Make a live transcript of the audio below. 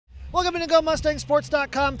Welcome to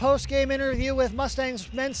GoMustangSports.com post-game interview with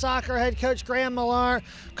Mustangs men's soccer head coach Graeme Millar.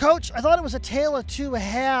 Coach, I thought it was a tale of two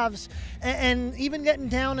halves, and even getting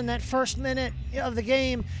down in that first minute of the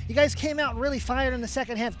game, you guys came out really fired in the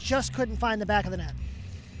second half, just couldn't find the back of the net.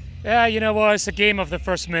 Yeah, you know what, it's a game of the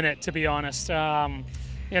first minute, to be honest.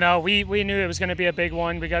 You know, we knew it was going to be a big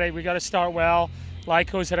one. We got to start well.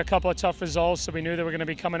 Lycoming had a couple of tough results, so we knew they were going to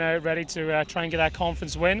be coming out ready to try and get that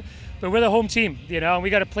conference win. But we're the home team, you know, and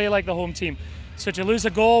we got to play like the home team. So to lose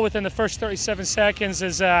a goal within the first 37 seconds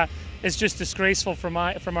is just disgraceful from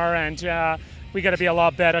our end. We got to be a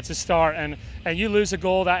lot better to start, and you lose a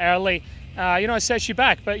goal that early, you know, it sets you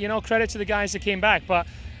back. But you know, credit to the guys that came back. But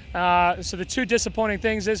so the two disappointing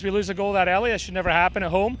things is we lose a goal that early. That should never happen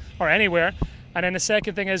at home or anywhere. And then the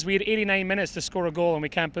second thing is we had 89 minutes to score a goal and we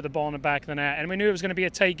can't put the ball in the back of the net. And we knew it was going to be a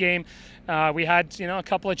tight game. We had, you know, a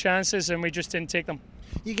couple of chances and we just didn't take them.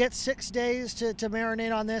 You get 6 days to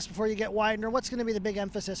marinate on this before you get Widener. What's going to be the big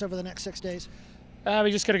emphasis over the next 6 days?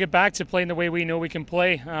 We just got to get back to playing the way we know we can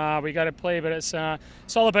play. We got to play, but it's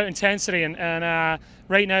all about intensity, and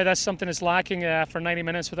right now that's something that's lacking for 90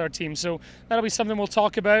 minutes with our team. So that'll be something we'll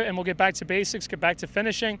talk about, and we'll get back to basics, get back to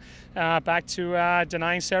finishing, back to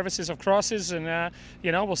denying services of crosses, and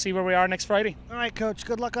you know, we'll see where we are next Friday. All right, Coach.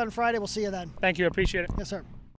 Good luck on Friday. We'll see you then. Thank you. I appreciate it. Yes, sir.